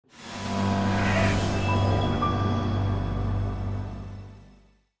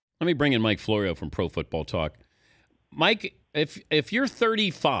Let me bring in Mike Florio from Pro Football Talk. Mike, if you're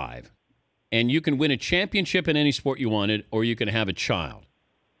 35 and you can win a championship in any sport you wanted, or you can have a child,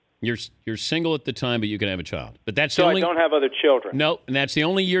 you're single at the time, but you can have a child. But that's so the only, I don't have other children. No, and that's the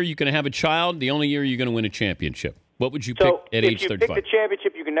only year you can have a child. The only year you're going to win a championship. What would you pick at age 35? So if you pick the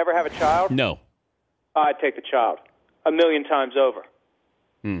championship, you can never have a child? No. I'd take the child. 1,000,000 times over.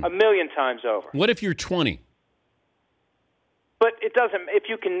 1,000,000 times over. What if you're 20? But it doesn't. If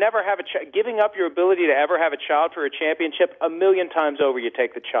you can never have a child, giving up your ability to ever have a child for a championship, 1,000,000 times over, you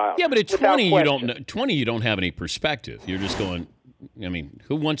take the child. Yeah, but at 20, you don't have any perspective. You're just going. I mean,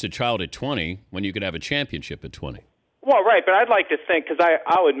 who wants a child at 20 when you could have a championship at 20? Well, right, but I'd like to think, because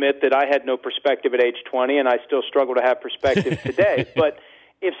I'll admit that I had no perspective at age 20, and I still struggle to have perspective today. But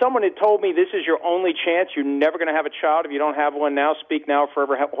if someone had told me this is your only chance, you're never going to have a child, if you don't have one now, speak now,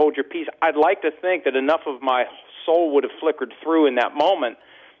 forever hold your peace, I'd like to think that enough of my soul would have flickered through in that moment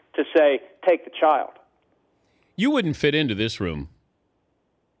to say, take the child. You wouldn't fit into this room.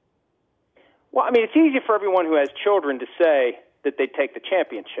 Well, I mean, it's easy for everyone who has children to say that they take the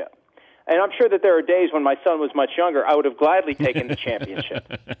championship. And I'm sure that there are days when my son was much younger, I would have gladly taken the championship.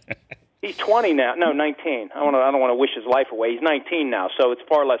 He's 20 now. No, 19. I don't want to wish his life away. He's 19 now, so it's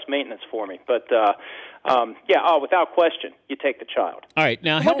far less maintenance for me. But, without question, you take the child. All right.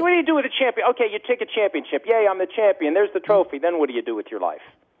 Now, what do you do with a champion? Okay, you take a championship. Yay, I'm the champion. There's the trophy. Then what do you do with your life?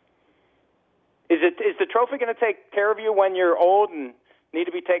 Is the trophy going to take care of you when you're old and need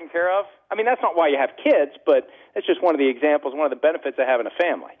to be taken care of? I mean, that's not why you have kids, but it's just one of the examples, one of the benefits of having a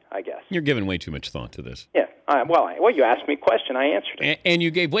family, I guess. You're giving way too much thought to this. Yeah. You asked me a question. I answered it. And you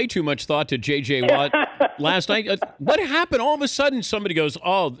gave way too much thought to J.J. Watt last night. What happened? All of a sudden, somebody goes,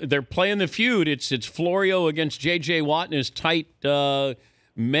 oh, they're playing the feud. It's Florio against J.J. Watt in his tight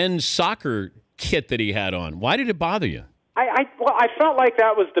men's soccer kit that he had on. Why did it bother you? I felt like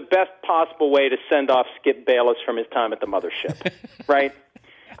that was the best possible way to send off Skip Bayless from his time at the mothership, right?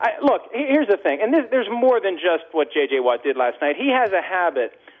 Look, here's the thing, and there's more than just what J.J. Watt did last night. He has a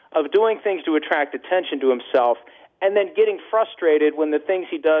habit of doing things to attract attention to himself and then getting frustrated when the things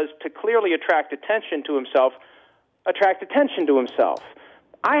he does to clearly attract attention to himself.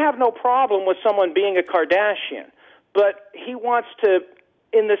 I have no problem with someone being a Kardashian, but he wants to,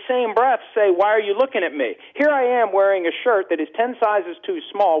 in the same breath, say, why are you looking at me? Here I am wearing a shirt that is 10 sizes too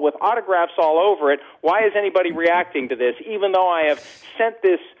small with autographs all over it. Why is anybody reacting to this, even though I have sent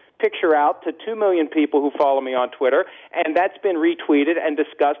this picture out to 2 million people who follow me on Twitter, and that's been retweeted and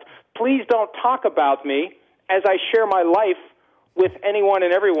discussed? Please don't talk about me as I share my life with anyone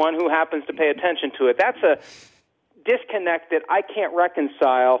and everyone who happens to pay attention to it. That's a disconnect that I can't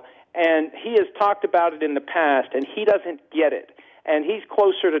reconcile, and he has talked about it in the past, and he doesn't get it. And he's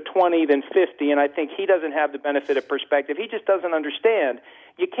closer to 20 than 50, and I think he doesn't have the benefit of perspective. He just doesn't understand.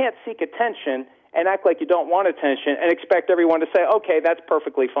 You can't seek attention and act like you don't want attention and expect everyone to say, okay, that's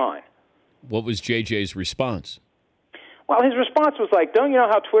perfectly fine. What was JJ's response? Well, his response was like, don't you know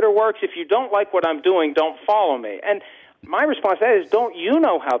how Twitter works? If you don't like what I'm doing, don't follow me. And my response to that is, don't you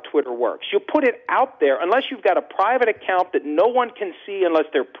know how Twitter works? You put it out there. Unless you've got a private account that no one can see unless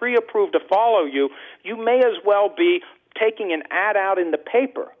they're pre-approved to follow you, you may as well be taking an ad out in the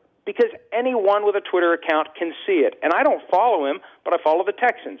paper, because anyone with a Twitter account can see it. And I don't follow him, but I follow the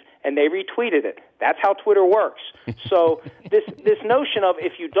Texans, and they retweeted it. That's how Twitter works. So this notion of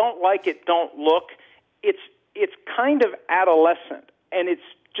if you don't like it, don't look, it's kind of adolescent, and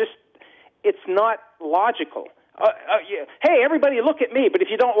it's not logical. Hey, everybody look at me, but if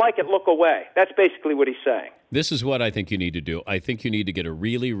you don't like it, look away. That's basically what he's saying. This is what I think you need to do. I think you need to get a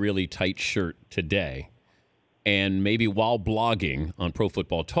really, really tight shirt today, and maybe while blogging on Pro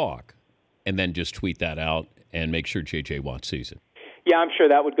Football Talk, and then just tweet that out and make sure J.J. Watt sees it. Yeah, I'm sure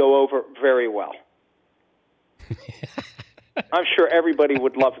that would go over very well. I'm sure everybody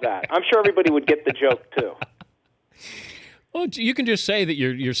would love that. I'm sure everybody would get the joke, too. Well, you can just say that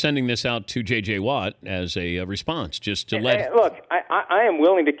you're sending this out to J.J. Watt as a response, just to let... Look, I am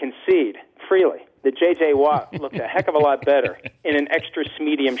willing to concede freely that J.J. Watt looks a heck of a lot better in an extra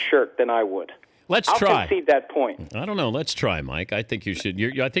medium shirt than I would. I'll try. I'll concede that point. I don't know. Let's try, Mike. I think you should.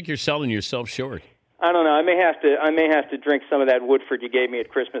 I think you're selling yourself short. I don't know. I may have to drink some of that Woodford you gave me at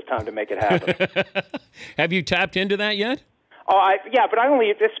Christmas time to make it happen. Have you tapped into that yet? Oh, yeah, but I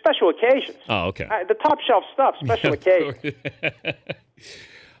only it's special occasions. Oh, okay. The top shelf stuff, special occasions.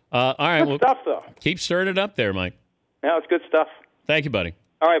 All right. Good stuff, though. Keep stirring it up there, Mike. No, it's good stuff. Thank you, buddy.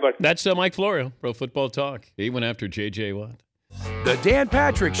 All right, buddy. That's Mike Florio, Pro Football Talk. He went after J.J. Watt. The Dan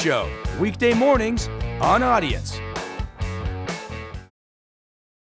Patrick Show, weekday mornings on Audience.